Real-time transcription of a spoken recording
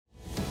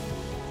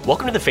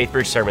Welcome to the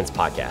FaithBridge Sermons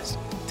podcast.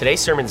 Today's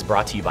sermon is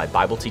brought to you by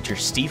Bible teacher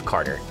Steve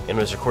Carter and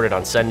was recorded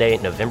on Sunday,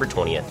 November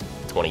 20th,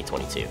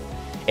 2022.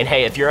 And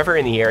hey, if you're ever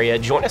in the area,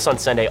 join us on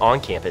Sunday on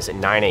campus at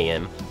 9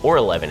 a.m. or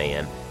 11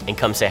 a.m. and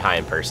come say hi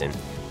in person.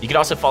 You can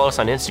also follow us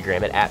on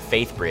Instagram at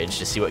FaithBridge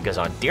to see what goes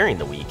on during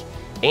the week.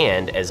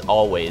 And as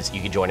always,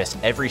 you can join us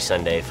every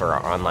Sunday for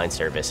our online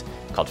service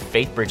called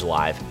FaithBridge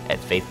Live at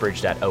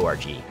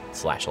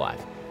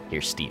faithbridge.org/live.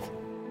 Here's Steve.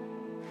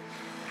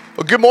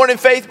 Well, good morning,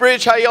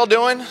 FaithBridge. How y'all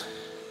doing?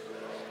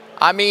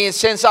 I mean,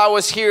 since I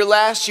was here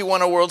last, you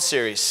won a World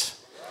Series.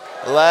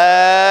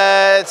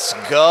 Let's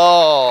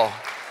go.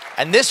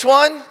 And this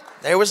one,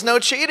 there was no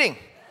cheating.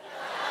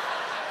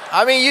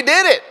 I mean, you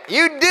did it.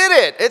 You did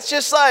it.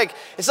 It's like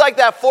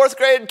that fourth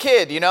grade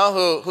kid, you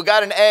know, who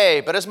got an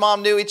A, but his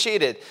mom knew he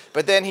cheated.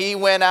 But then he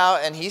went out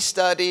and he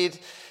studied,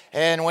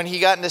 and when he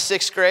got into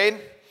sixth grade,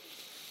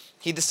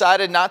 he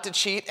decided not to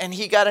cheat, and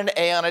he got an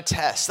A on a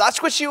test.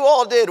 That's what you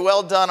all did.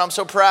 Well done. I'm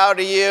so proud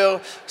of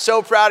you.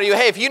 So proud of you.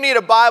 Hey, if you need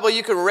a Bible,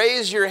 you could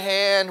raise your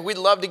hand. We'd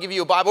love to give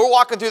you a Bible. We're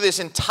walking through this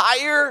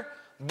entire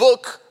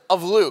book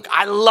of Luke.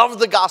 I love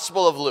the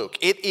Gospel of Luke.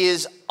 It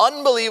is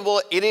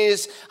unbelievable.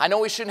 I know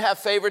we shouldn't have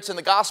favorites in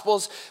the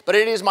Gospels, but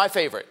it is my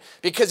favorite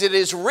because it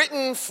is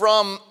written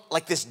from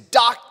like this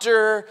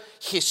doctor,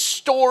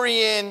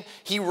 historian.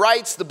 He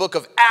writes the book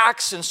of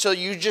Acts, and so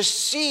you just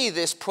see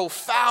this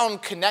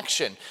profound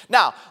connection.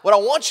 Now, what I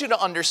want you to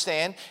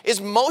understand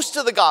is most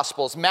of the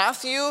Gospels,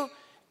 Matthew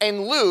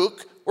and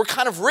Luke, were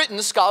kind of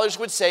written, scholars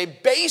would say,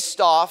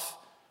 based off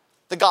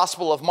the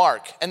Gospel of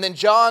Mark. And then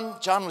John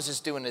was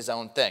just doing his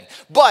own thing.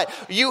 But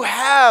you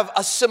have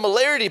a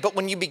similarity, but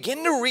when you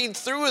begin to read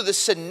through the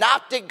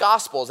synoptic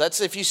Gospels, that's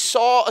if you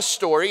saw a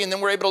story and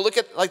then we're able to look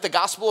at like the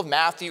Gospel of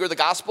Matthew or the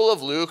Gospel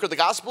of Luke or the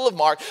Gospel of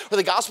Mark or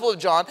the Gospel of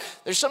John,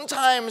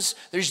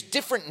 there's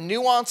different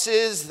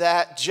nuances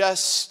that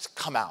just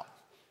come out.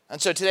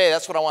 And so today,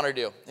 that's what I want to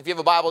do. If you have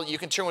a Bible, you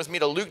can turn with me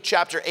to Luke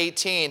chapter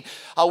 18.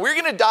 We're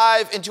going to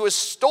dive into a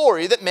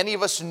story that many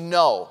of us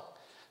know.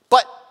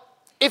 But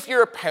if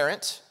you're a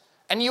parent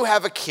and you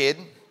have a kid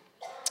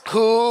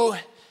who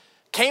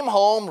came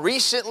home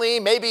recently,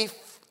 maybe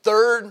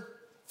third,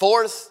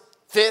 fourth,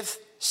 fifth,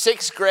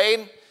 sixth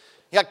grade, you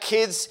got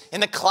kids in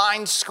the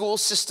Klein school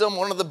system,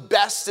 one of the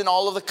best in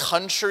all of the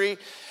country.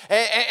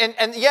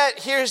 And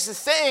yet, here's the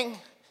thing.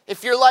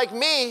 If you're like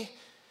me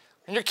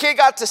and your kid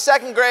got to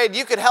second grade,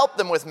 you could help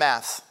them with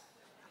math.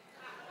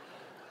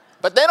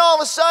 But then all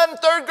of a sudden,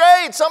 third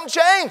grade, something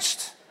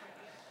changed.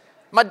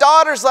 My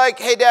daughter's like,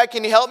 hey, Dad,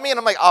 can you help me? And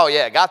I'm like, oh,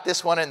 yeah, got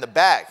this one in the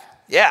bag.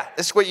 Yeah,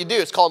 this is what you do.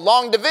 It's called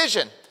long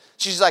division.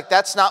 She's like,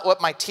 that's not what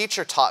my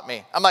teacher taught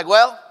me. I'm like,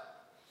 well,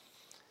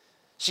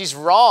 she's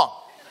wrong.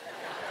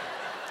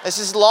 This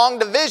is long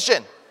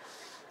division.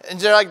 And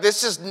they're like,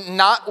 this is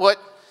not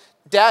what,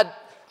 Dad,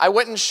 I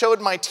went and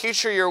showed my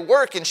teacher your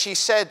work, and she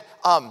said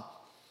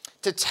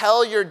to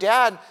tell your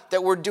dad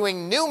that we're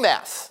doing new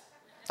math.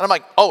 And I'm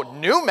like, oh,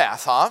 new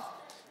math, huh?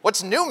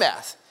 What's new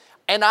math?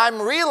 And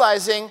I'm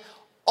realizing,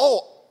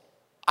 oh,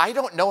 I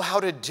don't know how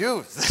to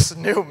do this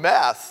new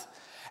math.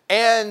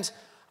 And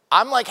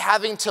I'm like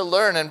having to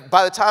learn. And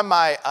by the time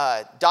my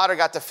daughter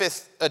got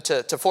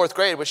to fourth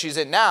grade, which she's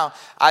in now,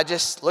 I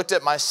just looked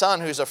at my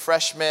son, who's a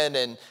freshman,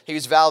 and he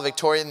was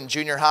valedictorian in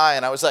junior high.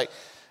 And I was like,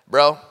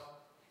 bro,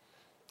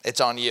 it's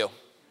on you.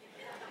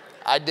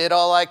 I did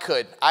all I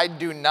could. I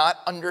do not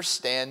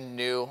understand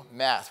new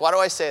math. Why do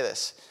I say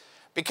this?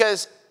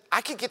 Because I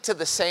could get to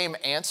the same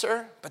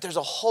answer, but there's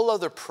a whole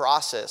other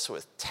process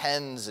with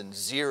tens and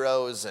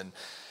zeros, and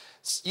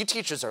you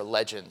teachers are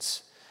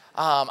legends.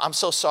 I'm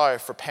so sorry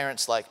for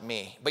parents like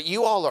me, but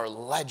you all are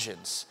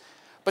legends.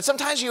 But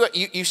sometimes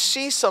you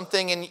see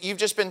something and you've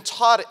just been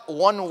taught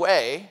one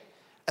way,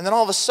 and then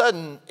all of a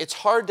sudden it's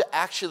hard to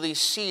actually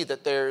see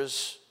that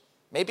there's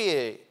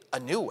maybe a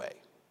new way.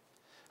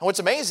 And what's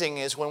amazing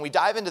is when we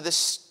dive into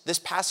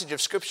this passage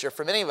of Scripture,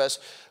 for many of us,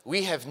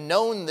 we have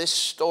known this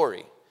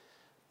story.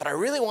 But I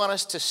really want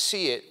us to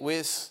see it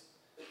with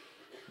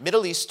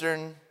Middle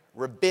Eastern,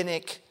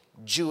 rabbinic,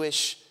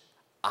 Jewish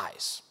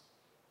eyes.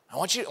 I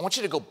want you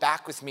to go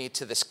back with me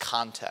to this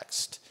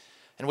context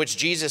in which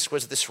Jesus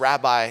was this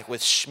rabbi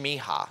with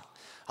shmiha,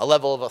 a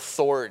level of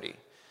authority.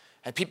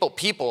 And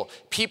people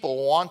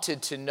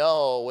wanted to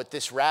know what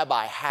this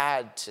rabbi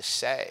had to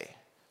say,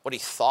 what he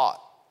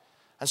thought.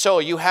 And so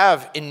you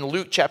have in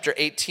Luke chapter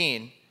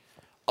 18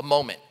 a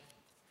moment.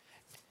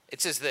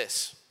 It says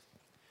this.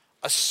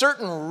 A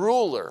certain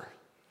ruler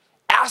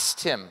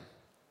asked him,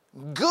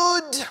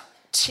 good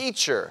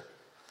teacher,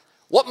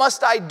 what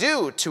must I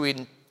do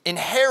to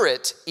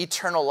inherit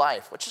eternal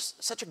life? Which is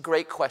such a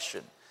great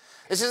question.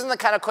 This isn't the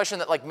kind of question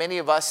that like many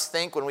of us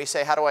think when we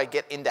say, how do I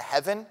get into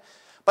heaven?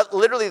 But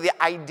literally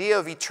the idea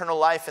of eternal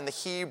life in the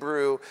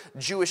Hebrew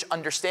Jewish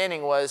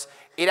understanding was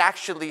it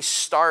actually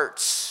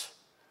starts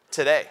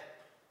today.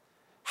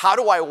 How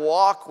do I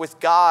walk with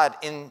God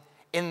in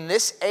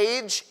this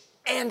age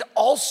and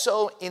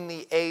also in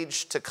the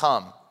age to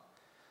come?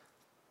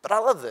 But I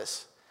love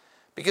this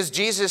because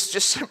Jesus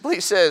just simply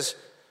says,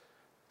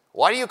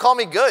 why do you call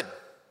me good?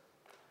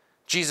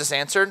 Jesus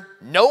answered,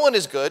 "No one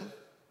is good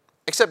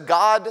except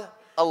God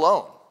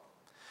alone."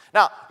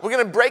 Now, we're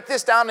going to break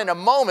this down in a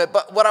moment,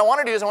 but what I want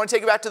to do is I want to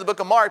take you back to the book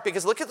of Mark,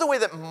 because look at the way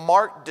that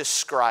Mark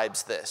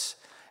describes this.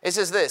 It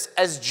says this: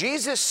 as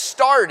Jesus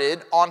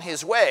started on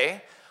his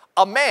way,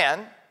 a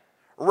man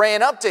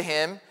ran up to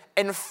him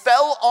and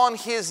fell on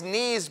his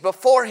knees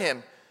before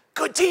him.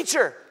 "Good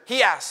teacher,"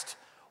 he asked,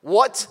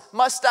 "what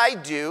must I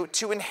do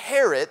to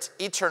inherit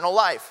eternal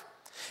life?"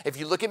 If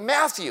you look at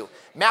Matthew,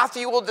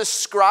 Matthew will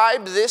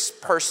describe this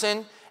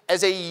person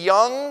as a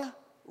young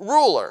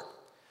ruler.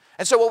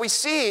 And so what we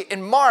see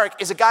in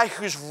Mark is a guy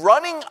who's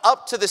running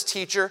up to this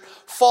teacher,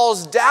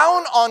 falls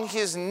down on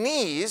his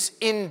knees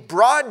in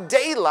broad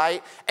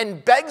daylight,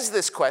 and begs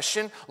this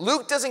question.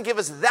 Luke doesn't give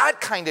us that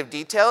kind of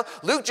detail.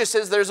 Luke just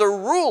says there's a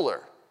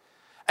ruler.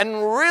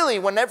 And really,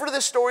 whenever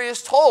this story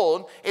is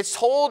told, it's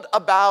told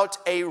about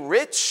a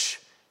rich,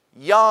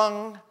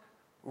 young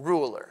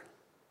ruler.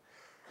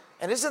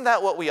 And isn't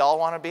that what we all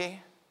want to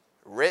be?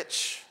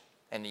 Rich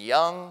and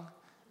young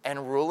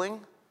and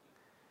ruling?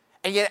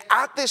 And yet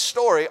at this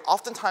story,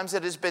 oftentimes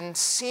it has been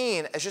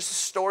seen as just a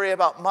story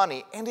about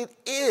money. And it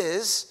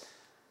is,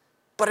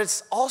 but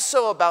it's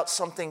also about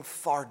something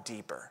far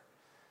deeper.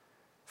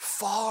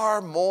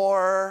 Far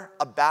more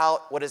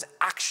about what is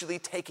actually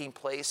taking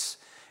place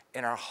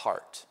in our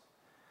heart.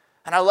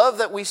 And I love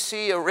that we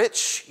see a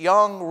rich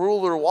young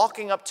ruler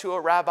walking up to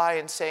a rabbi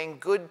and saying,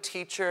 "Good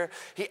teacher."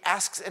 He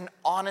asks an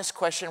honest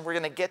question we're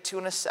going to get to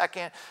in a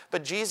second.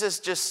 But Jesus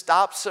just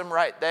stops him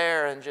right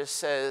there and just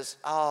says,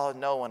 "Oh,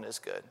 no one is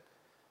good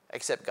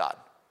except God."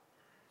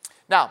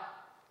 Now,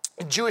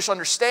 in Jewish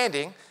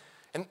understanding,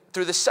 and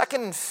through the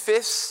 2nd and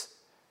 5th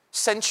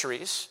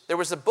centuries, there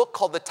was a book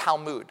called the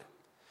Talmud.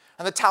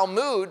 And the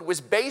Talmud was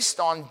based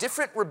on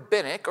different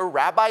rabbinic or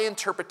rabbi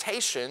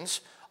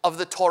interpretations of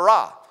the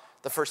Torah,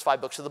 the first 5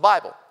 books of the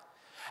Bible.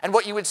 And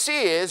what you would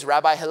see is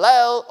Rabbi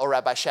Hillel or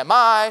Rabbi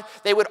Shammai,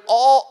 they would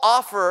all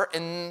offer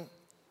in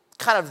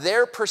kind of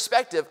their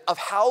perspective of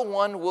how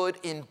one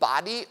would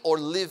embody or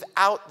live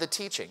out the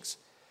teachings.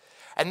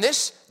 And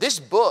this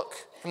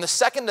book from the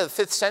 2nd to the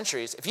 5th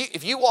centuries,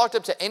 if you walked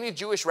up to any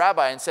Jewish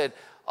rabbi and said,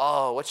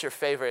 "Oh, what's your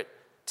favorite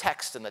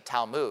text in the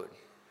Talmud?"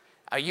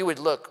 You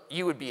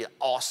would be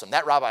awesome.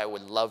 That rabbi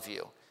would love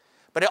you.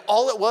 But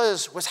all it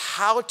was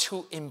how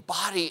to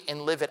embody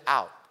and live it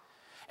out.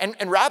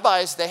 And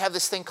rabbis, they have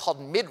this thing called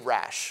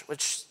midrash,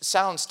 which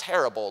sounds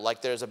terrible,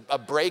 like there's a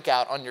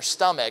breakout on your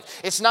stomach.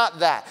 It's not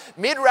that.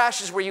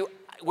 Midrash is where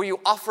you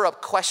offer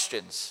up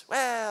questions.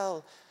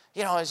 Well,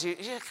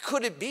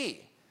 could it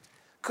be?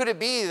 Could it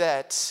be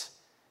that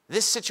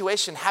this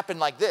situation happened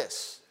like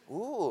this?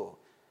 Ooh.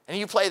 And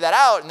you play that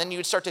out, and then you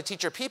would start to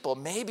teach your people,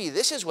 maybe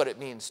this is what it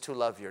means to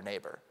love your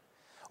neighbor.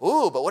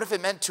 Ooh, but what if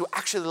it meant to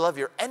actually love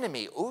your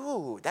enemy?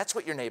 Ooh, that's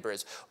what your neighbor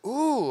is.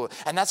 Ooh,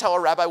 and that's how a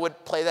rabbi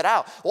would play that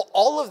out. Well,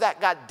 all of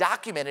that got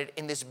documented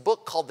in this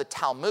book called the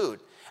Talmud.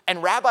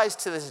 And rabbis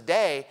to this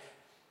day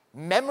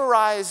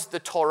memorize the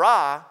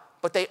Torah,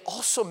 but they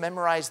also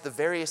memorize the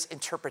various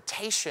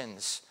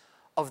interpretations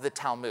of the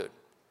Talmud.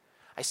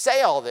 I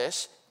say all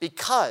this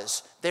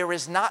because there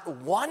is not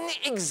one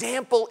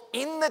example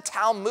in the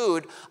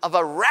Talmud of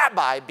a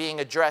rabbi being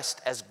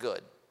addressed as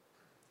good.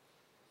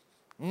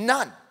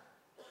 None.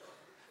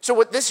 So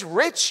what this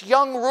rich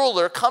young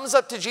ruler comes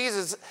up to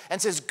Jesus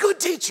and says, "Good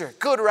teacher,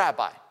 good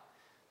rabbi."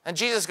 And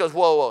Jesus goes,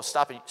 whoa,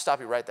 stop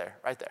you right there.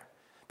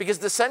 Because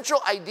the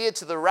central idea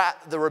to the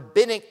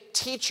rabbinic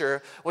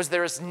teacher was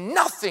there is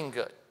nothing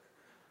good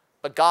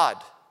but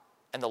God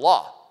and the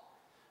law.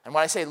 And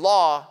when I say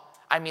law,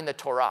 I mean the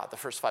Torah, the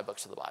first 5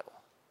 books of the Bible.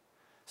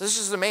 So this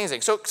is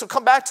amazing. So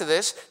come back to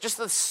this, just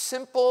the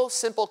simple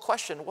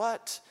question: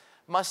 what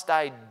must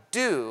I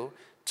do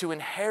to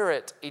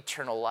inherit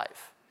eternal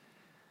life?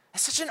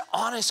 It's such an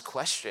honest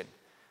question.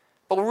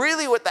 But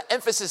really what the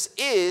emphasis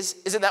is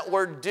in that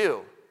word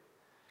 "do."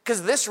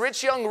 Because this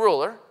rich young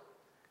ruler,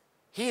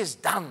 he has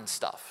done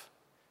stuff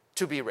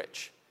to be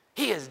rich.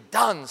 He has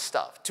done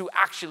stuff to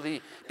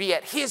actually be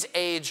at his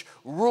age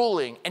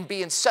ruling and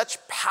be in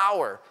such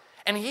power.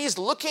 And he's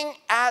looking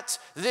at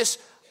this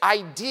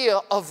idea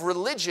of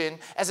religion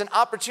as an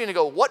opportunity to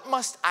go, what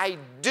must I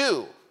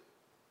do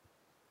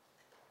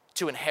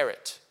to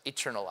inherit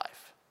eternal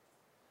life?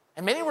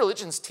 And many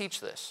religions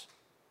teach this.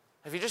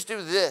 If you just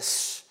do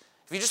this,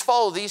 if you just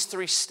follow these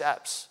 3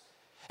 steps,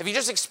 if you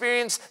just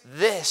experience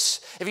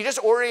this, if you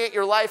just orient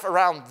your life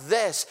around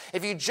this,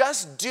 if you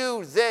just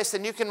do this,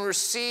 then you can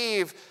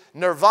receive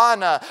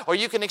nirvana, or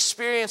you can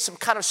experience some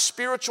kind of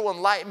spiritual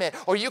enlightenment,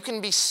 or you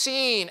can be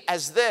seen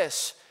as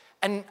this.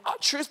 And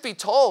truth be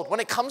told, when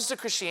it comes to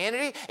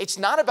Christianity, it's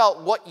not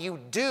about what you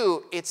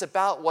do, it's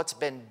about what's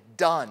been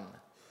done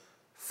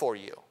for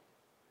you.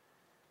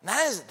 And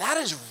that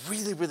is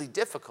really, really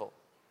difficult.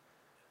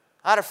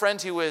 I had a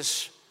friend who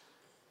was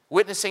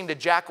witnessing to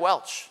Jack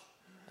Welch,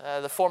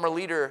 the former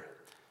leader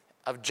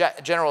of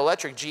General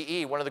Electric,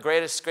 GE, one of the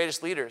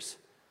greatest leaders.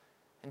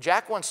 And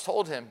Jack once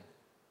told him,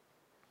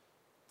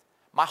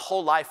 "My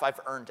whole life I've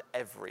earned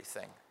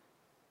everything.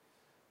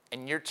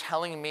 And you're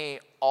telling me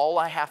all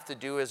I have to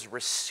do is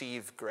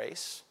receive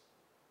grace?"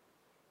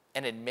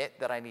 and admit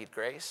that I need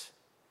grace,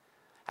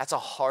 that's a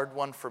hard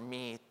one for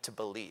me to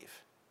believe.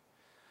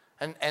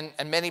 And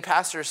many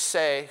pastors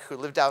say, who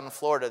lived out in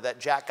Florida, that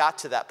Jack got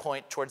to that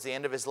point towards the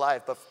end of his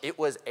life, but it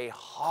was a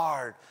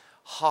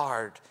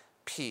hard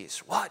piece.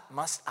 What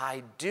must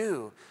I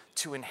do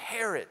to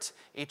inherit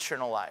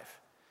eternal life?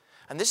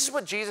 And this is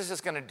what Jesus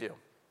is going to do.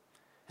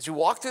 As we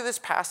walk through this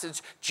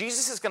passage,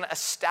 Jesus is going to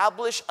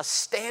establish a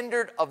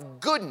standard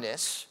of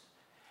goodness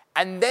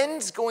and then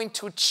is going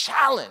to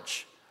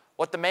challenge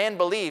what the man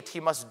believed he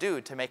must do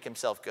to make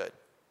himself good.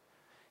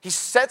 He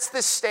sets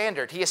this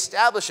standard. He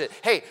established it.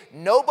 Hey,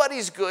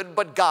 nobody's good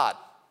but God.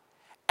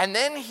 And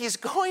then he's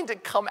going to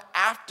come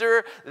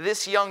after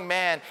this young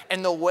man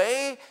and the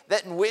way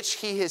that in which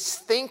he is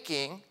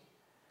thinking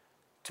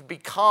to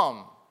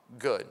become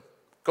good.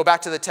 Go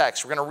back to the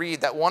text. We're going to read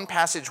that one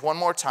passage one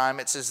more time.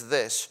 It says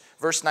this,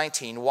 verse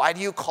 19. Why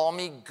do you call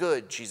me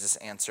good? Jesus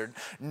answered.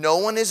 No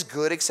one is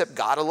good except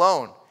God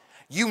alone.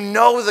 You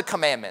know the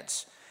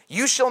commandments.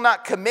 You shall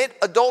not commit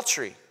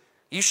adultery.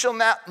 You shall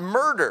not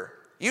murder.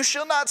 You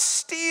shall not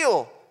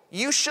steal.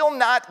 You shall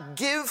not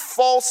give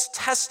false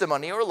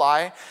testimony or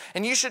lie.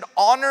 And you should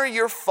honor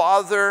your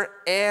father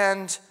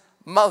and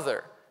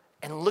mother.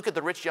 And look at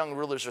the rich young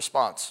ruler's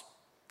response.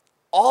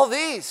 All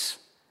these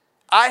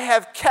I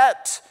have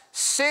kept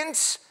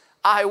since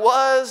I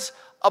was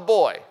a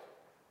boy.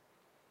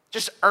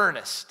 Just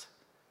earnest.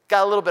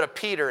 Got a little bit of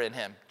Peter in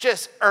him.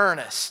 Just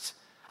earnest.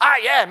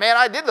 Yeah, man,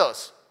 I did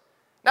those.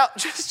 Now,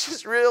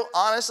 just real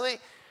honestly,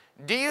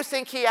 do you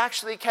think he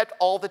actually kept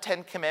all the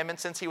 10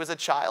 commandments since he was a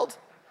child?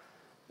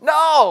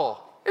 No,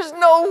 there's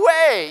no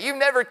way. You've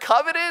never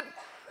coveted.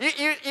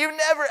 You've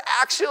never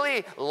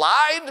actually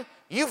lied.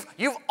 You've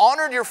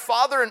honored your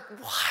father and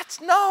what?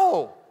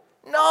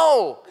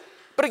 No.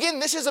 But again,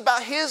 this is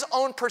about his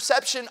own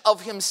perception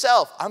of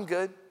himself. I'm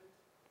good.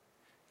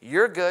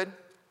 You're good.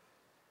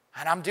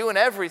 And I'm doing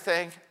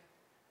everything.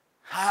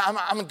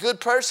 I'm a good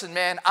person,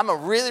 man. I'm a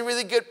really,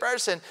 really good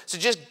person. So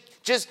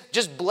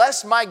just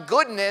bless my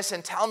goodness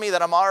and tell me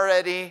that I'm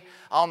already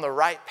on the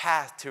right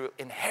path to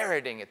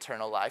inheriting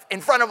eternal life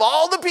in front of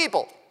all the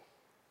people.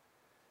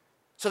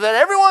 So that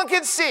everyone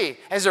can see,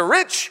 as a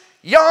rich,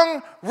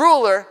 young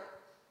ruler,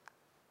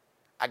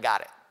 I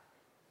got it.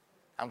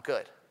 I'm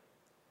good.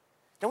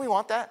 Don't we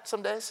want that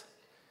some days?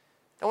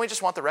 Don't we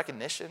just want the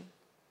recognition?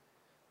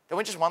 Don't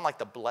we just want like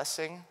the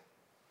blessing?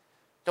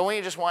 Don't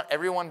we just want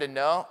everyone to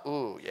know,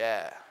 ooh,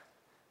 yeah,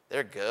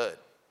 they're good.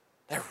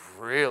 They're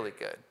really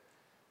good.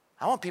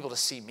 I want people to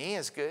see me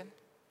as good.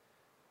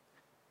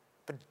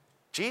 But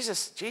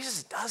Jesus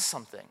does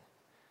something.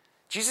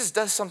 Jesus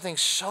does something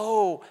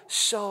so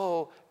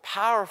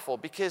powerful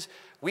because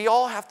we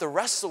all have to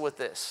wrestle with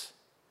this.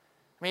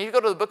 I mean, you go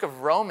to the book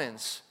of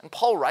Romans, and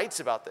Paul writes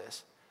about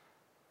this.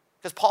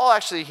 Because Paul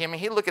actually,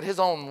 he'd look at his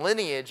own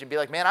lineage and be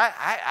like, man,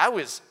 I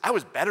was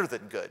better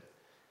than good.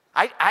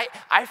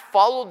 I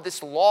followed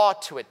this law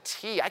to a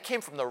T. I came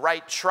from the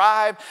right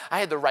tribe. I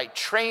had the right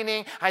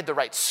training. I had the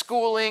right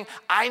schooling.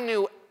 I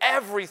knew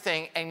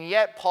everything, and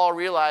yet Paul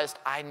realized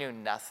I knew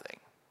nothing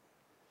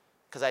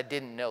because I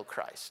didn't know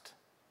Christ.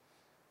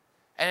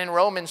 And in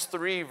Romans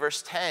 3,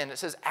 verse 10, it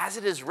says, as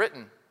it is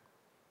written,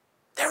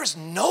 there is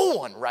no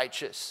one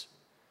righteous,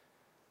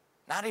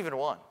 not even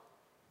one.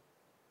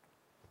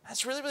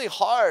 That's really, really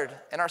hard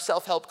in our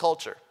self-help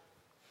culture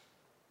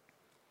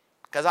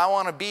because I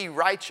want to be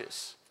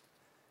righteous.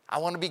 I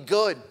want to be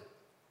good.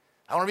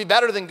 I want to be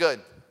better than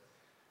good.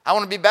 I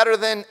want to be better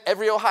than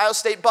every Ohio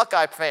State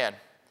Buckeye fan,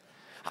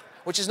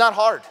 which is not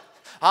hard.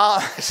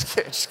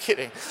 Just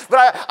kidding.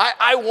 But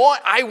I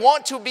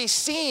want to be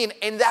seen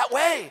in that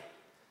way.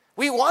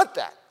 We want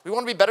that. We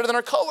want to be better than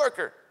our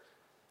coworker.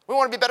 We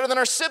want to be better than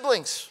our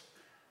siblings.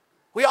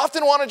 We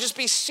often want to just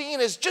be seen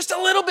as just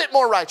a little bit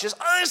more righteous,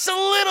 just a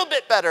little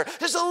bit better,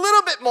 just a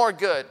little bit more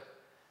good.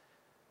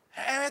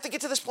 And we have to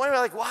get to this point where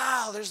we're like,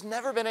 wow, there's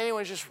never been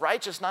anyone just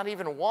righteous, not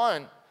even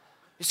one.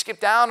 You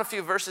skip down a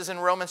few verses in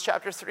Romans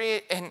chapter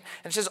 3, and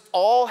it says,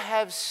 all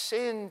have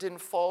sinned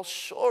and fall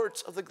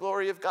short of the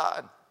glory of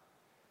God.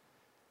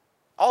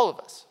 All of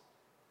us.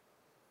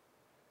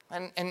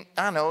 And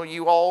I know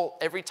you all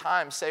every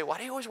time say, why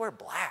do you always wear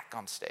black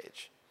on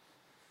stage?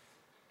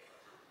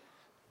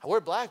 I wear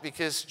black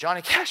because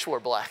Johnny Cash wore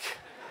black.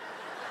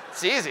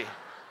 It's easy.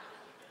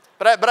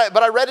 But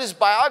I read his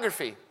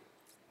biography.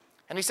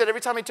 And he said every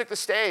time he took the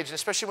stage, and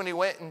especially when he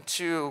went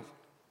into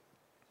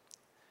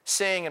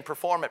sing and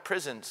perform at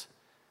prisons,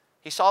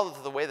 he saw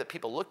the way that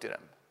people looked at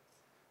him.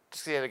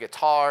 Just he had a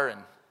guitar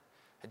and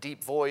a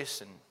deep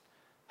voice and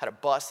had a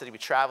bus that he would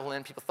travel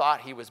in. People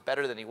thought he was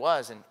better than he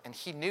was, and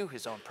he knew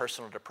his own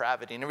personal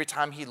depravity. And every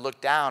time he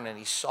looked down and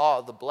he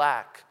saw the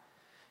black,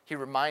 he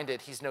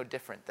reminded he's no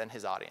different than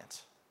his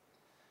audience.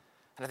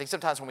 And I think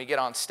sometimes when we get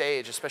on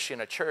stage, especially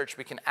in a church,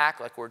 we can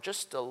act like we're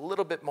just a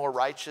little bit more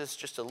righteous,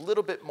 just a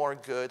little bit more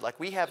good, like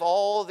we have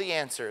all the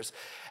answers.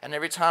 And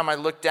every time I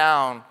look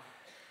down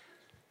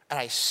and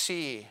I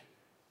see,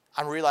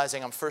 I'm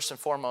realizing I'm first and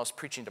foremost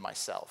preaching to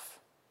myself.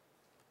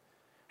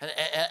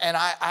 And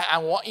I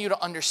want you to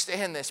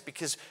understand this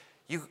because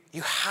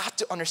you have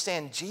to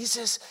understand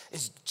Jesus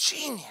is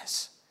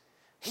genius.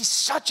 He's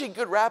such a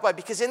good rabbi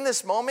because in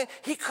this moment,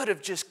 he could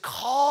have just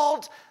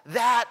called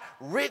that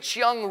rich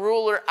young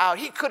ruler out.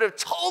 He could have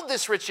told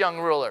this rich young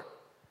ruler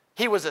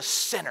he was a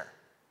sinner.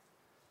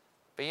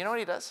 But you know what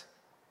he does?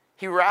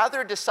 He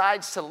rather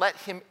decides to let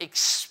him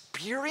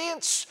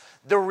experience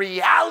the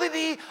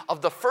reality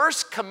of the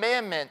first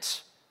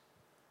commandment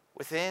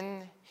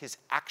within his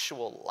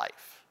actual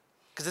life.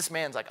 Because this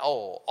man's like,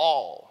 oh,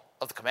 all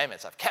of the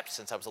commandments I've kept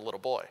since I was a little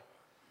boy. And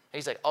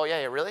he's like, oh,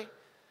 yeah, really?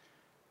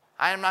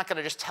 I am not going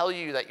to just tell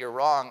you that you're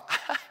wrong.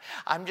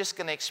 I'm just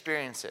going to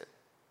experience it.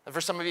 And for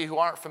some of you who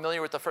aren't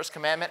familiar with the first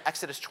commandment,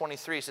 Exodus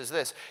 23 says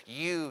this,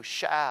 you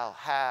shall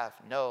have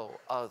no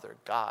other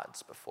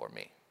gods before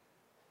me.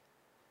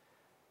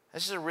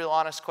 This is a real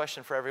honest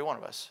question for every one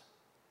of us.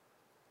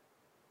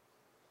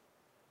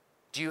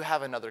 Do you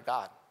have another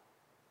God?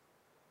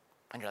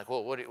 And you're like,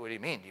 well, what do you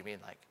mean? Do you mean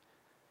like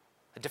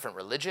a different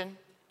religion?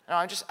 No,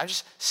 I'm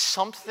just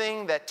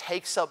something that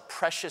takes up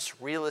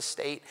precious real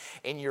estate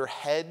in your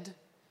head,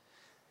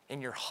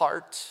 in your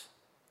heart,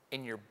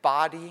 in your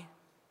body,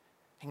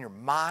 in your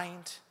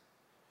mind.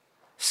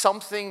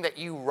 Something that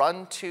you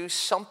run to,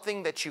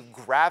 something that you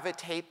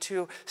gravitate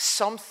to,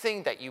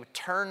 something that you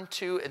turn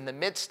to in the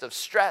midst of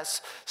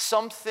stress,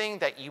 something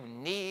that you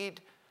need,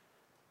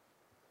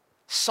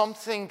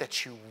 something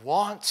that you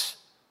want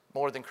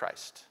more than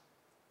Christ.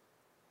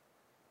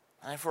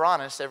 And if we're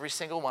honest, every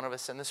single one of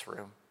us in this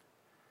room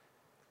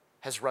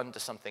has run to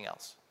something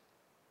else.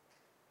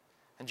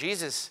 And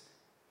Jesus,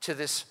 to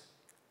this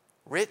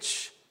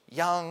rich,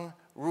 young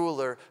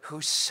ruler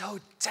who so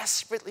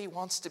desperately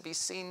wants to be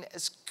seen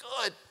as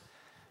good,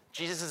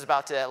 Jesus is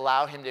about to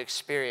allow him to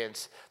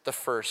experience the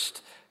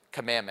first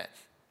commandment.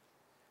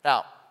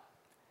 Now,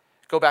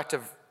 go back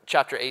to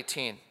chapter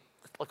 18.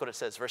 Look what it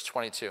says, verse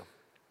 22.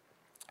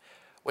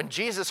 When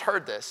Jesus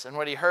heard this, and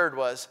what he heard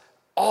was,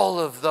 all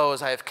of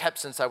those I have kept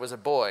since I was a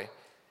boy,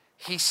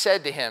 he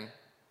said to him,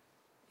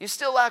 you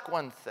still lack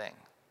one thing.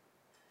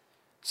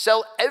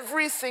 Sell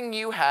everything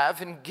you have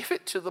and give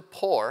it to the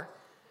poor,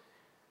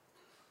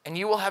 and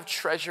you will have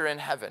treasure in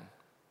heaven.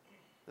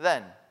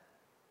 Then,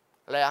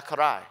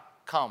 le'akarai,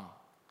 come,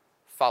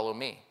 follow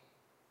me.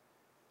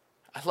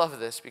 I love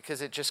this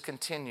because it just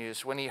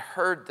continues. When he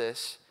heard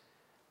this,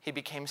 he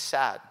became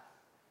sad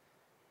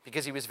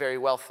because he was very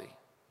wealthy.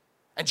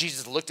 And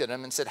Jesus looked at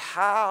him and said,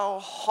 how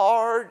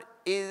hard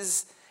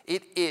it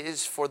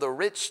is for the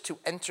rich to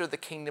enter the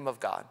kingdom of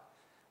God.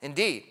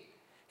 Indeed,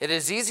 it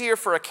is easier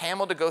for a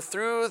camel to go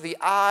through the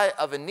eye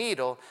of a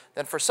needle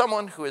than for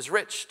someone who is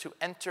rich to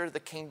enter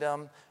the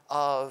kingdom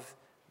of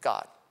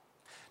God.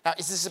 Now,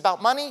 is this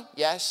about money?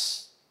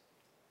 Yes.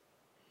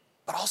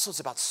 But also it's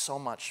about so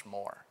much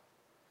more.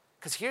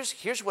 Because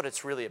here's what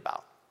it's really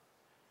about.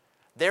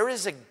 There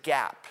is a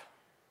gap.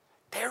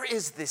 There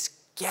is this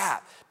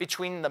gap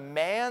between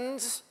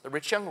the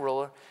rich young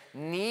ruler,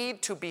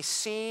 need to be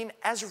seen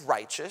as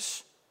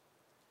righteous.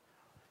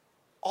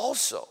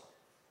 Also,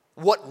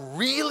 what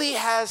really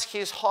has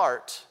his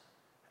heart,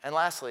 and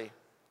lastly,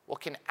 what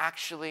can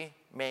actually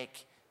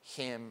make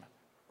him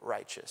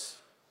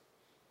righteous.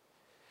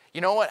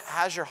 You know what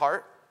has your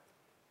heart?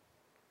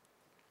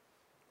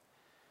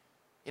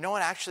 You know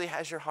what actually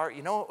has your heart?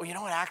 You know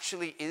what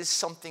actually is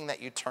something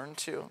that you turn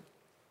to?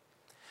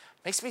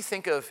 Makes me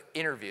think of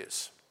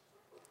interviews.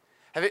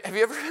 Have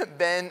you ever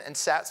been and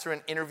sat through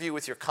an interview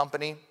with your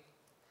company?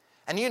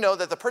 And you know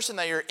that the person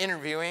that you're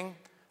interviewing,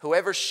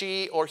 whoever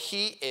she or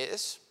he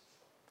is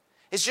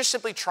just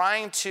simply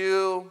trying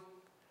to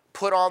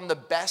put on the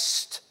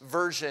best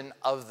version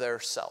of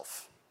their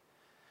self.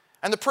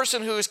 And the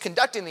person who is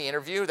conducting the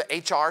interview, the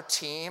HR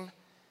team,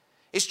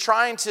 is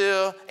trying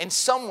to, in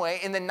some way,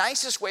 in the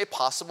nicest way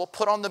possible,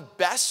 put on the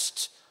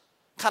best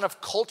kind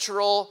of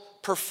cultural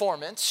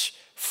performance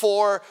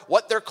for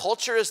what their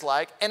culture is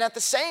like, and at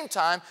the same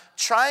time,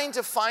 trying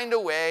to find a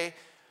way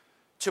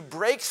to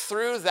break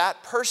through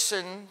that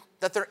person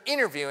that they're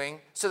interviewing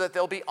so that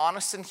they'll be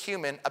honest and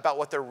human about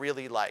what they're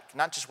really like,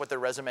 not just what their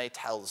resume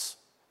tells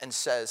and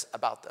says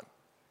about them.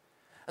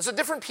 And so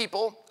different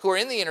people who are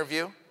in the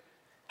interview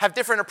have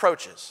different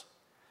approaches.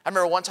 I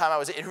remember one time I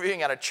was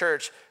interviewing at a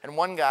church, and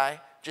one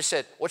guy just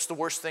said, what's the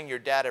worst thing your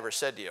dad ever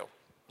said to you?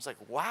 I was like,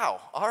 wow,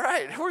 all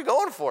right, we're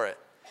going for it.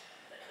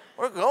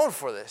 We're going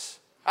for this.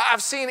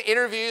 I've seen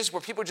interviews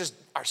where people just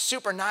are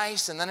super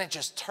nice and then it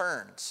just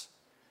turns.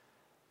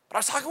 But I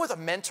was talking with a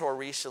mentor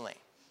recently.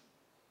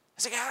 I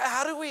was like,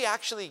 how do we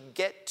actually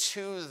get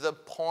to the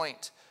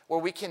point where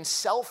we can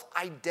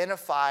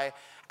self-identify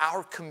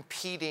our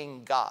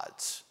competing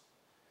gods?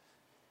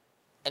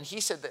 And he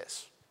said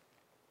this,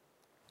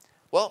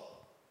 well,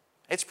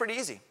 it's pretty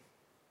easy.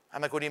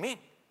 I'm like, what do you mean?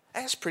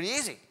 And it's pretty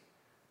easy.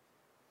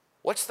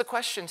 What's the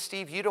question,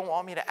 Steve, you don't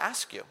want me to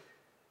ask you?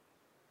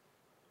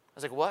 I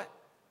was like, what?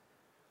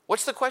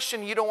 What's the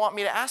question you don't want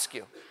me to ask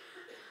you?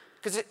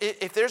 Because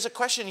if there's a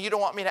question you don't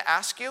want me to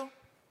ask you,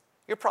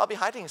 you're probably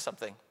hiding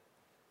something.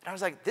 And I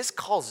was like, this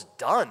call's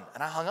done.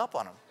 And I hung up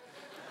on him.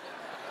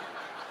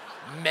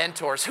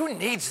 Mentors, who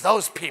needs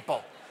those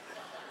people?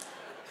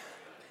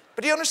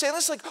 But do you understand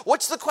this? Like,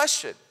 what's the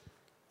question?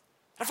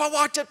 If I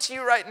walked up to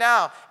you right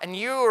now and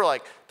you were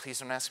like, please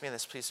don't ask me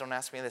this, please don't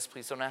ask me this,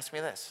 please don't ask me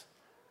this.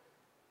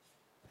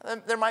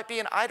 Then there might be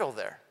an idol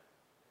there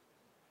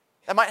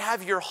that might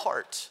have your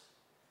heart.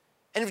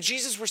 And if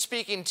Jesus were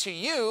speaking to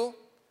you,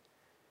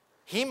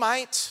 he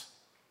might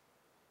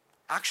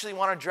actually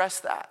want to address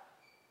that.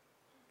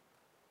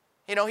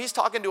 You know, he's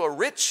talking to a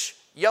rich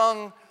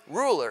young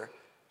ruler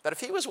that if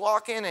he was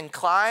walking in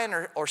Klein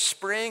or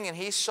Spring and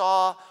he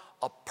saw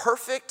a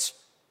perfect,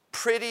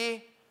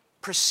 pretty,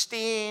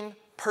 pristine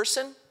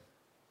person,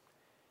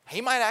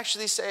 he might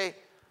actually say,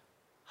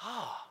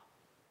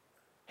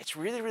 it's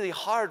really, really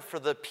hard for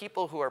the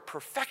people who are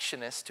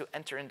perfectionists to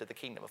enter into the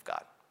kingdom of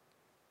God.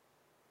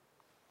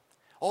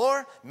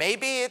 Or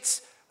maybe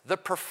it's the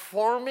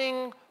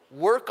performing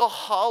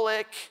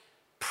workaholic,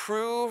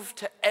 prove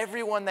to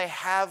everyone they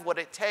have what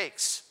it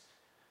takes.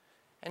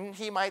 And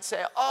he might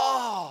say,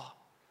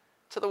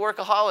 to the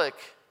workaholic,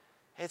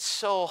 it's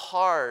so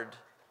hard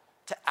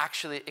to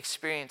actually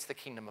experience the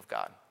kingdom of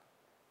God.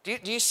 Do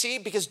you see?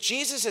 Because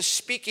Jesus is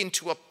speaking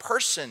to a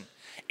person,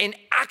 an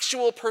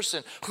actual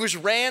person whose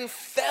ran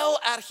fell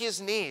at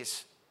his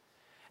knees.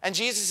 And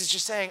Jesus is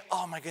just saying,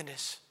 oh my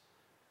goodness,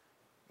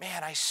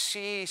 man, I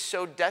see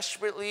so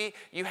desperately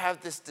you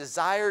have this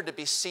desire to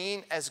be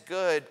seen as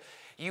good.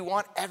 You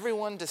want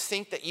everyone to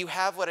think that you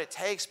have what it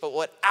takes, but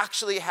what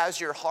actually has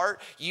your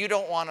heart, you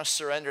don't want to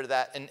surrender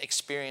that and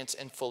experience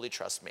and fully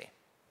trust me.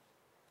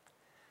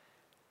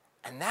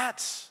 And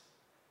that's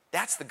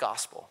the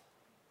gospel.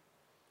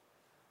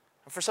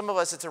 And for some of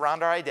us, it's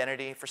around our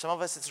identity. For some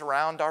of us, it's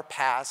around our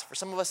past. For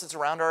some of us, it's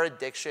around our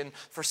addiction.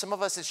 For some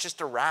of us, it's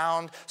just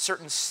around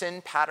certain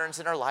sin patterns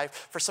in our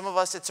life. For some of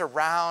us, it's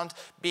around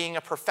being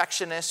a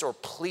perfectionist or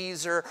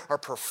pleaser or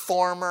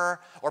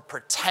performer or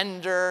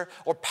pretender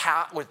or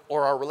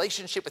our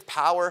relationship with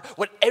power.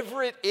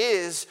 Whatever it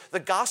is, the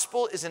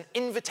gospel is an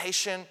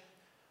invitation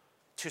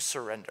to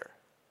surrender.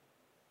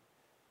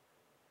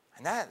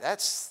 And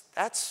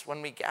that's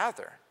when we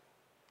gather.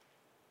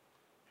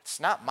 It's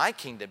not my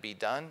kingdom be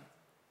done.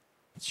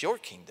 It's your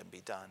kingdom be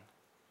done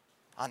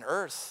on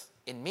earth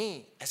in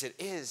me as it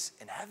is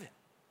in heaven.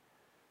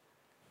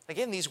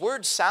 Again, these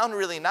words sound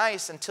really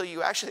nice until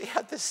you actually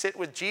have to sit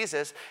with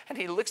Jesus and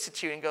he looks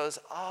at you and goes,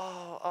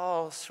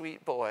 oh,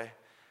 sweet boy.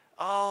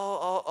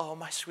 Oh,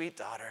 my sweet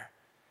daughter.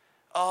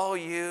 Oh,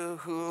 you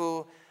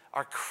who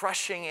are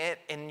crushing it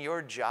in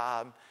your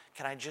job.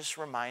 Can I just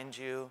remind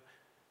you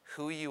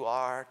who you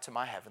are to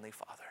my heavenly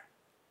Father?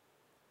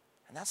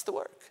 And that's the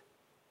work.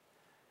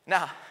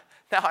 Now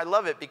I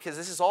love it because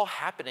this is all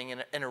happening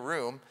in a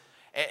room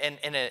and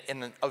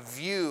in a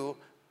view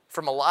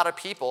from a lot of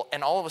people,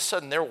 and all of a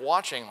sudden they're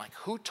watching like,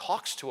 who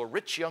talks to a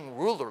rich young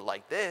ruler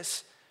like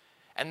this?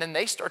 And then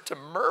they start to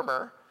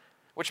murmur,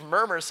 which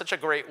murmur is such a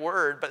great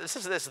word, but this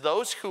is this: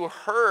 those who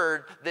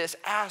heard this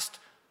asked,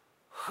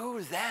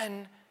 who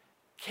then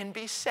can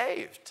be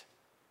saved?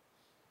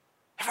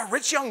 If a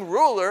rich young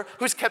ruler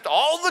who's kept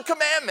all the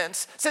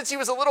commandments since he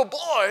was a little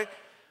boy,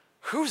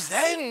 who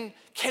then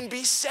can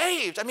be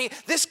saved? I mean,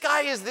 this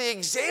guy is the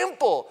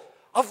example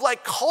of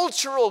like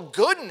cultural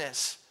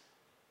goodness.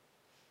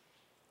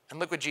 And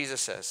look what Jesus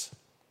says.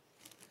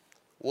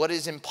 What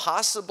is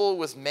impossible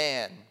with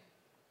man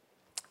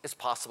is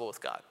possible with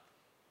God.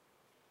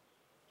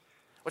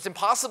 What's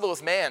impossible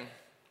with man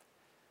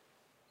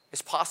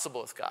is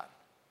possible with God.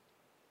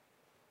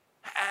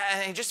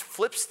 And he just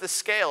flips the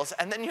scales.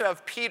 And then you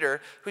have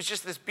Peter, who's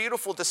just this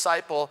beautiful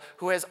disciple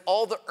who has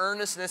all the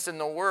earnestness in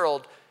the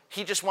world.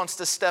 He just wants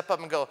to step up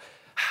and go.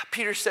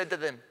 Peter said to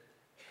them,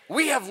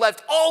 we have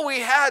left all we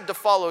had to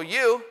follow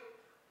you.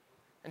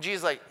 And Jesus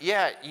is like,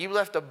 yeah, you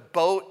left a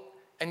boat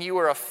and you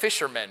were a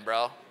fisherman,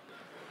 bro.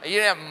 You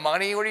didn't have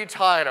money? What are you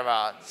talking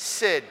about?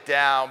 Sit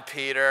down,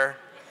 Peter.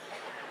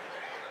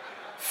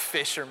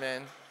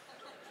 Fisherman.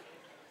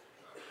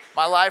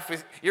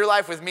 Your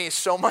life with me is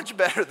so much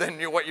better than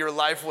what your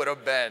life would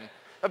have been.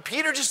 But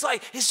Peter just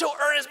like, he's so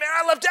earnest, man,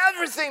 I left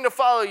everything to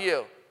follow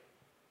you.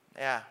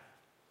 Yeah.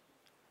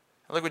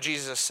 Look what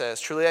Jesus says.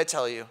 Truly I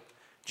tell you,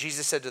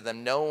 Jesus said to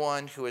them, no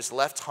one who has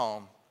left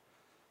home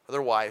or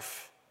their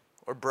wife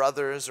or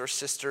brothers or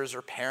sisters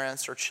or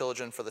parents or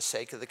children for the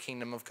sake of the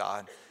kingdom of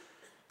God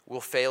will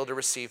fail to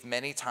receive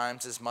many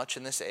times as much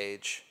in this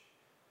age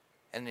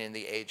and in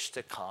the age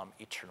to come,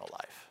 eternal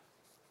life.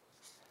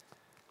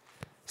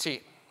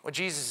 See, what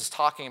Jesus is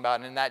talking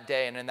about in that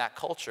day and in that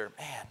culture,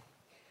 man,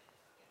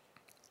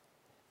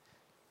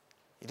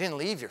 you didn't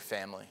leave your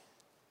family.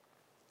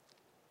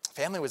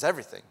 Family was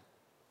everything.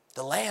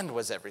 The land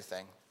was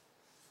everything.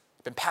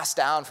 It's been passed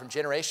down from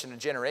generation to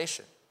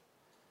generation.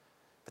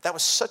 But that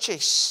was such a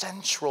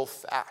central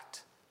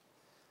fact.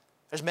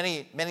 There's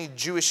many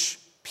Jewish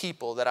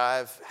people that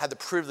I've had the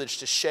privilege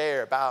to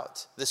share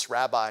about this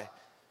rabbi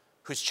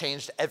who's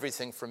changed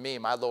everything for me,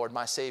 my Lord,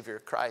 my Savior,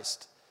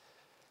 Christ.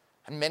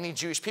 And many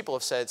Jewish people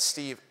have said,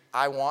 Steve,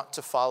 I want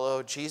to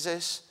follow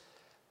Jesus,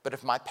 but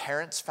if my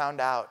parents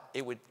found out,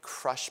 it would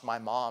crush my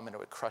mom and it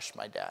would crush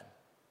my dad.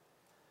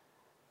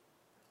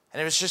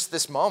 And it was just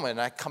this moment,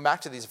 and I come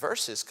back to these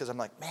verses because I'm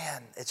like,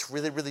 man, it's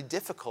really, really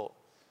difficult.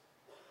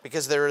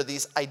 Because there are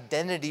these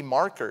identity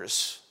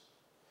markers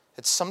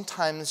that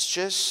sometimes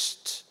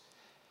just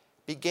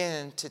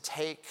begin to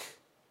take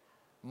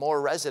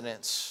more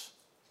residence,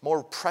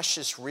 more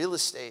precious real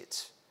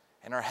estate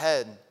in our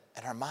head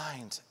and our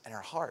mind and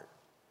our heart.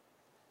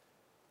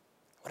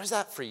 What is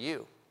that for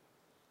you?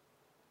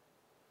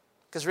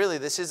 Because really,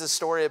 this is a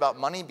story about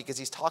money because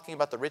he's talking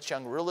about the rich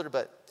young ruler,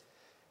 but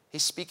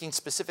he's speaking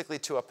specifically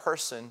to a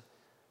person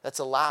that's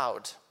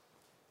allowed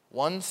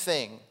one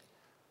thing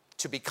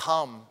to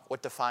become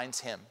what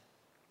defines him.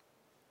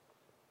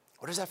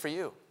 What is that for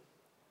you?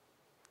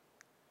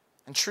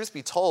 And truth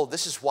be told,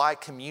 this is why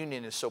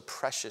communion is so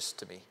precious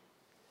to me.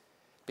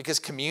 Because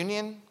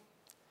communion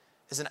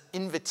is an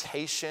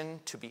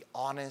invitation to be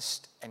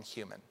honest and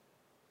human.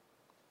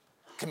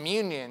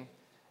 Communion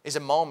is a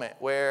moment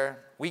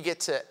where we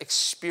get to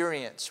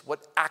experience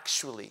what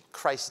actually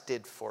Christ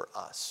did for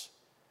us.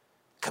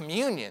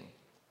 Communion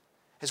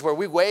is where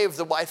we wave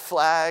the white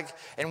flag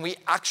and we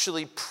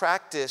actually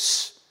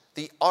practice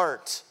the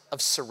art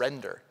of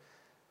surrender.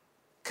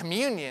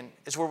 Communion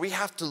is where we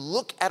have to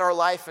look at our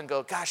life and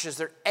go, gosh, is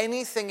there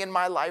anything in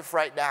my life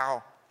right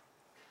now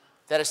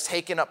that has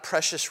taken up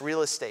precious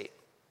real estate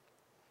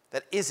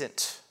that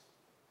isn't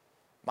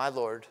my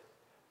Lord,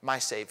 my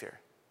Savior?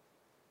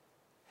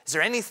 Is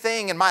there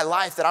anything in my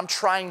life that I'm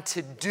trying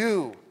to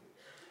do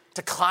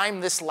to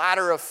climb this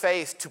ladder of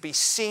faith to be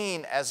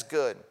seen as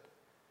good?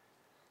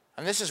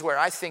 And this is where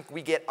I think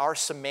we get our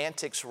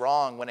semantics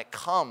wrong when it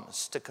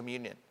comes to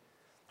communion.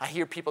 I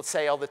hear people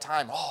say all the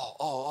time,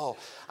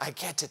 I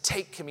get to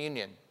take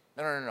communion.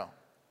 No.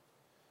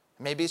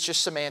 Maybe it's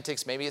just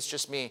semantics. Maybe it's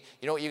just me.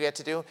 You know what you get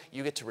to do?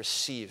 You get to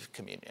receive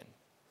communion.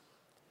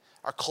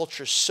 Our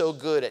culture is so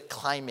good at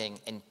climbing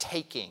and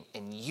taking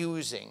and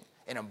using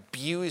and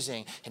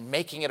abusing and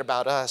making it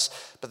about us.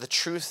 But the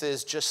truth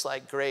is, just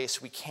like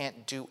grace, we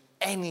can't do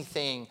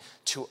anything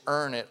to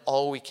earn it.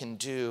 All we can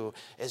do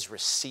is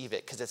receive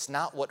it, because it's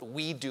not what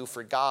we do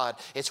for God.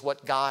 It's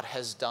what God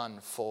has done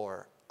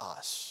for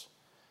us.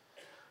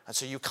 And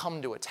so you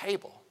come to a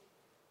table,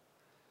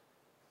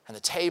 and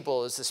the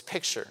table is this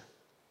picture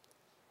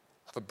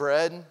of a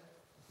bread and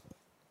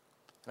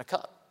a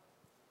cup.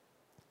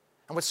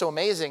 And what's so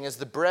amazing is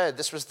the bread,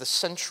 this was the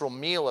central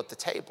meal at the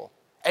table.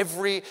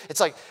 It's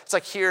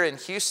like here in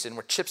Houston,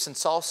 where chips and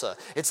salsa.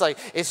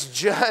 It's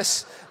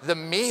just the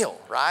meal,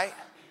 right?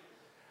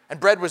 And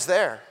bread was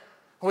there.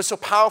 And what's so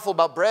powerful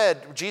about bread,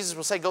 Jesus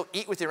will say, go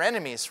eat with your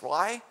enemies.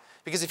 Why?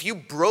 Because if you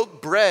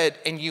broke bread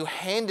and you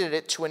handed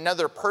it to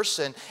another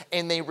person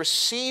and they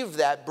received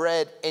that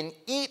bread and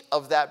eat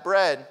of that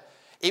bread,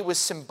 it was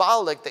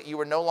symbolic that you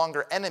were no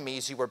longer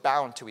enemies, you were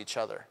bound to each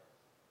other.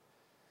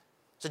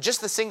 So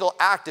just the single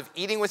act of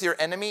eating with your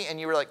enemy, and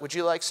you were like, would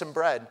you like some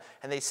bread?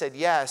 And they said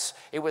yes,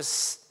 it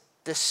was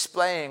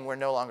displaying we're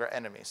no longer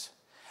enemies.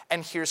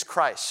 And here's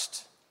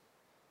Christ.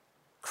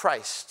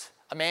 Christ,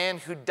 a man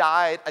who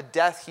died a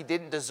death he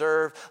didn't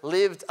deserve,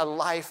 lived a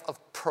life of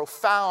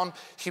profound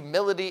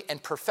humility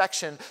and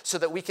perfection so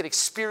that we could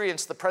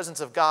experience the presence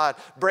of God,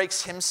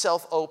 breaks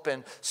himself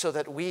open so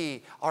that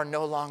we are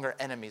no longer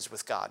enemies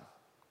with God.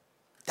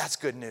 That's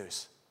good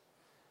news.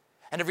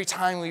 And every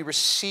time we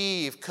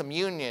receive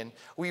communion,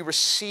 we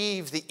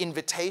receive the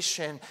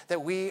invitation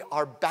that we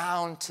are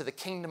bound to the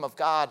kingdom of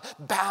God,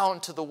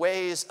 bound to the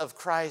ways of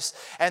Christ,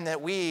 and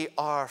that we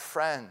are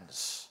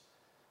friends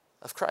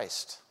of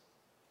Christ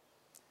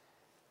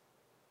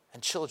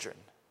and children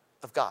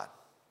of God.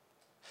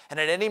 And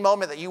at any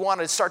moment that you want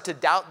to start to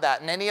doubt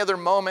that, and any other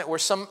moment where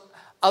some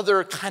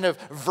other kind of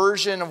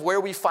version of where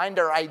we find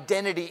our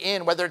identity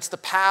in, whether it's the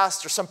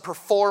past or some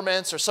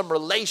performance or some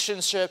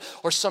relationship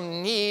or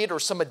some need or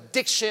some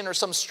addiction or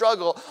some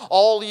struggle,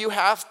 all you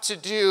have to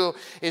do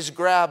is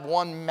grab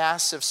one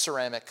massive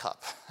ceramic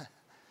cup.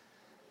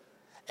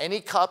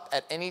 Any cup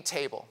at any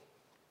table.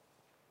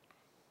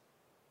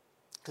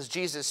 Because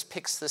Jesus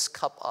picks this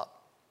cup up.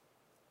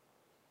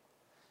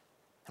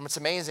 And what's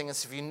amazing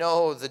is, if you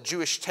know the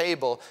Jewish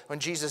table, when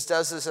Jesus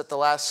does this at the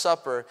Last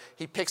Supper,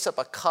 he picks up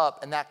a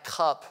cup, and that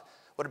cup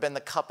would have been the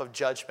cup of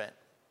judgment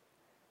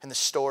in the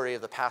story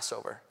of the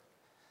Passover.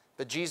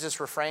 But Jesus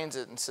refrains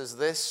it and says,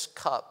 this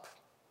cup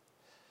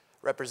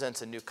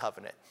represents a new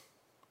covenant,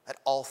 that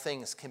all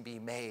things can be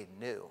made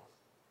new,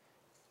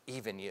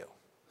 even you.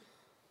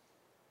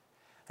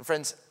 And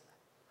friends,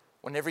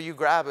 whenever you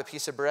grab a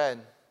piece of bread,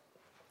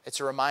 it's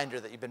a reminder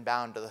that you've been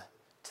bound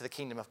to the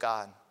kingdom of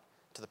God,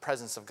 to the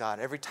presence of God.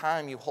 Every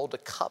time you hold a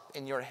cup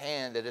in your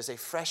hand, it is a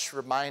fresh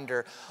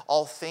reminder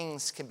all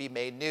things can be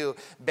made new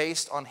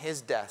based on his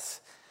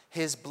death,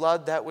 his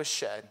blood that was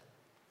shed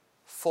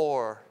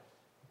for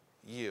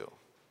you.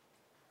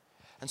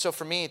 And so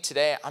for me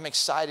today, I'm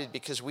excited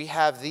because we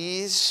have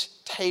these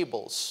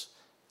tables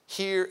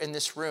here in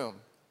this room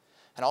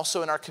and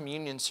also in our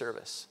communion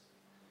service.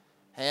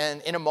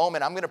 And in a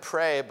moment, I'm going to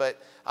pray,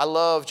 but I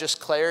love just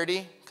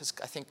clarity because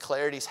I think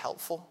clarity is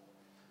helpful.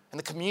 In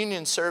the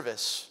communion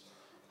service,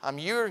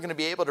 you're going to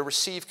be able to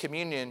receive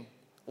communion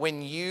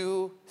when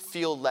you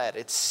feel led.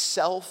 It's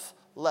self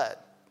led.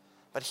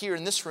 But here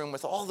in this room,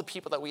 with all the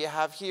people that we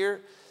have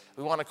here,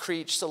 we want to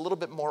create just a little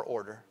bit more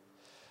order.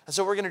 And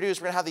so what we're going to do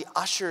is we're going to have the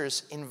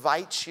ushers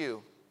invite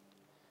you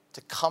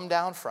to come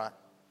down front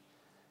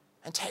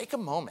and take a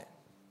moment.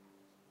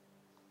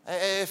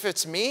 If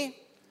it's me,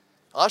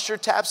 usher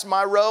taps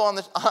my row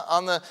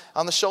on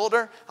the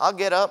shoulder, I'll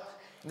get up.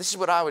 This is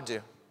what I would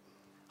do.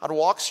 I'd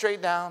walk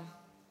straight down.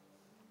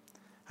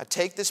 I'd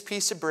take this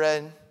piece of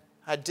bread.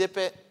 I'd dip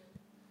it.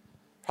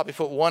 Probably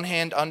put one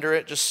hand under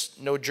it,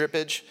 just no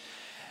drippage.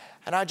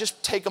 And I'd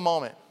just take a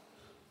moment.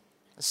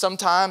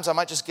 Sometimes I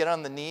might just get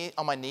on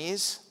my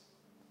knees.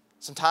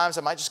 Sometimes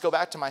I might just go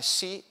back to my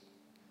seat.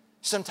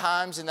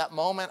 Sometimes in that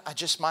moment, I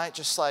just might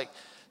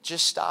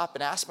just stop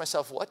and ask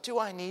myself, what do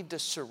I need to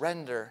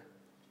surrender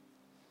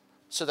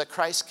so that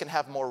Christ can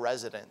have more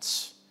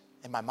residence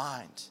in my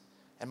mind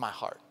and my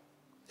heart?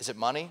 Is it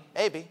money?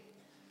 Maybe.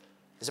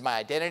 Is it my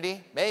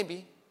identity?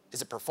 Maybe.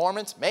 Is it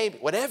performance? Maybe.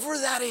 Whatever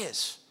that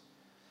is.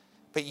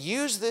 But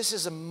use this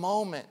as a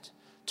moment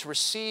to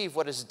receive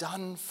what is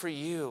done for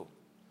you.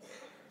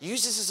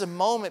 Use this as a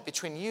moment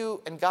between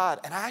you and God.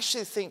 And I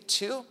actually think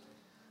too,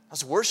 I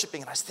was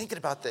worshiping and I was thinking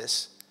about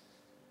this.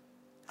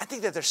 I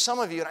think that there's some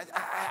of you, and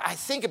I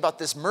think about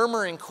this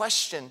murmuring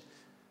question,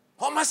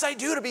 what must I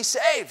do to be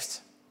saved?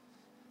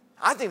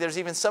 I think there's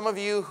even some of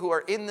you who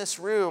are in this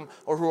room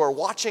or who are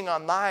watching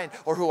online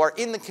or who are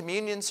in the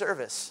communion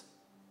service.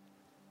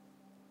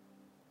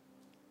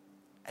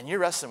 And you're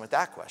wrestling with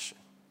that question.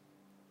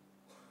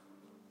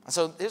 And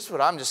so here's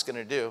what I'm just going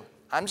to do.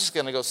 I'm just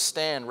going to go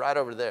stand right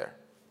over there.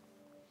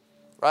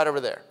 Right over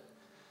there.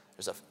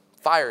 There's a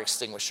fire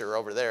extinguisher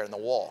over there in the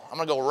wall. I'm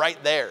going to go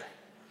right there.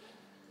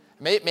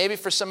 Maybe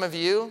for some of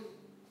you,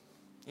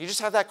 you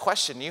just have that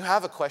question. You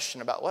have a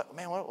question about, what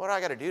do I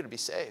got to do to be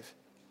saved?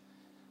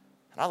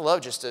 And I'd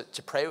love just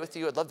to pray with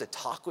you. I'd love to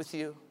talk with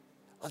you.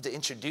 I'd love to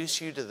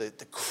introduce you to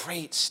the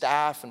great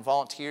staff and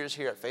volunteers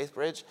here at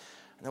FaithBridge.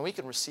 And then we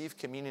can receive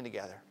communion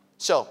together.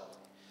 So,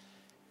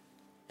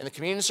 in the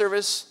communion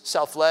service,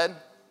 self-led.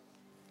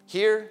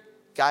 Here,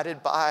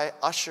 guided by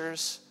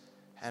ushers.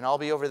 And I'll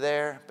be over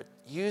there. But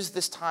use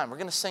this time. We're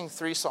going to sing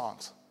 3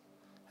 songs.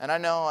 And I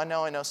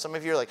know. Some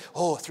of you are like,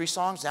 3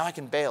 songs? Now I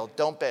can bail.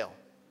 Don't bail.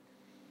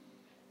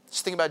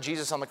 Just think about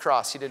Jesus on the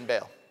cross. He didn't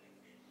bail.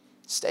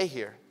 Stay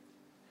here.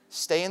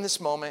 Stay in this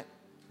moment.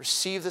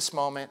 Receive this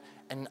moment.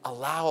 And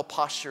allow a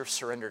posture of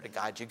surrender to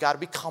guide you. God,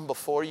 we come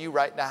before you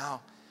right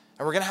now.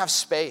 And we're going to have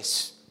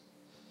space.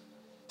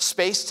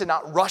 Space to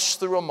not rush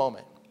through a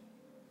moment.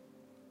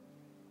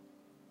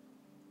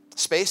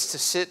 Space to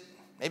sit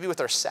maybe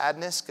with our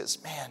sadness.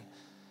 Because, man,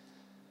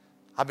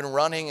 I've been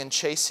running and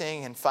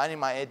chasing and finding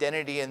my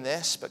identity in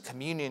this, but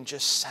communion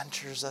just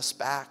centers us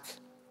back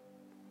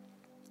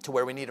to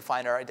where we need to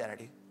find our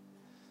identity.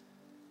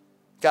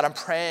 God, I'm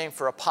praying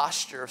for a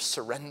posture of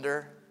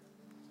surrender,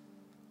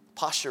 a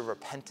posture of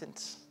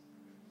repentance.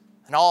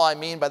 And all I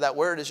mean by that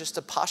word is just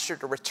a posture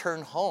to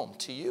return home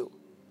to you.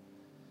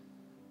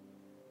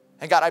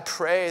 And God, I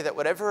pray that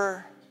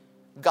whatever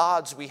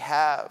gods we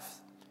have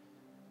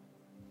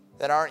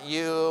that aren't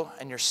you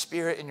and your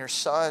Spirit and your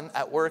Son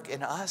at work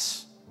in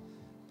us,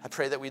 I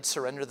pray that we'd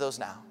surrender those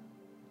now.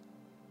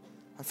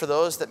 And for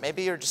those that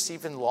maybe are just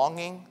even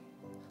longing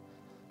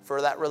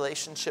for that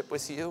relationship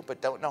with you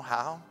but don't know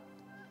how,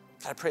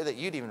 I pray that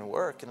you'd even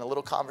work in a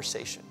little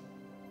conversation.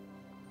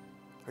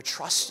 We're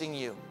trusting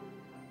you,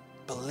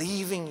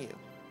 believing you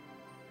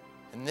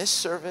in this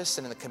service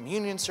and in the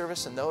communion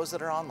service and those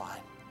that are online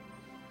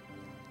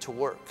to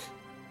work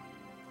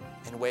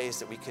in ways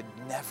that we could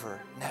never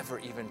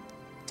even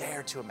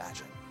dare to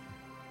imagine.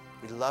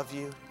 We love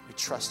you, we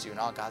trust you, and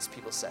all God's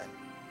people said,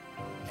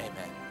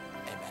 amen,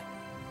 amen.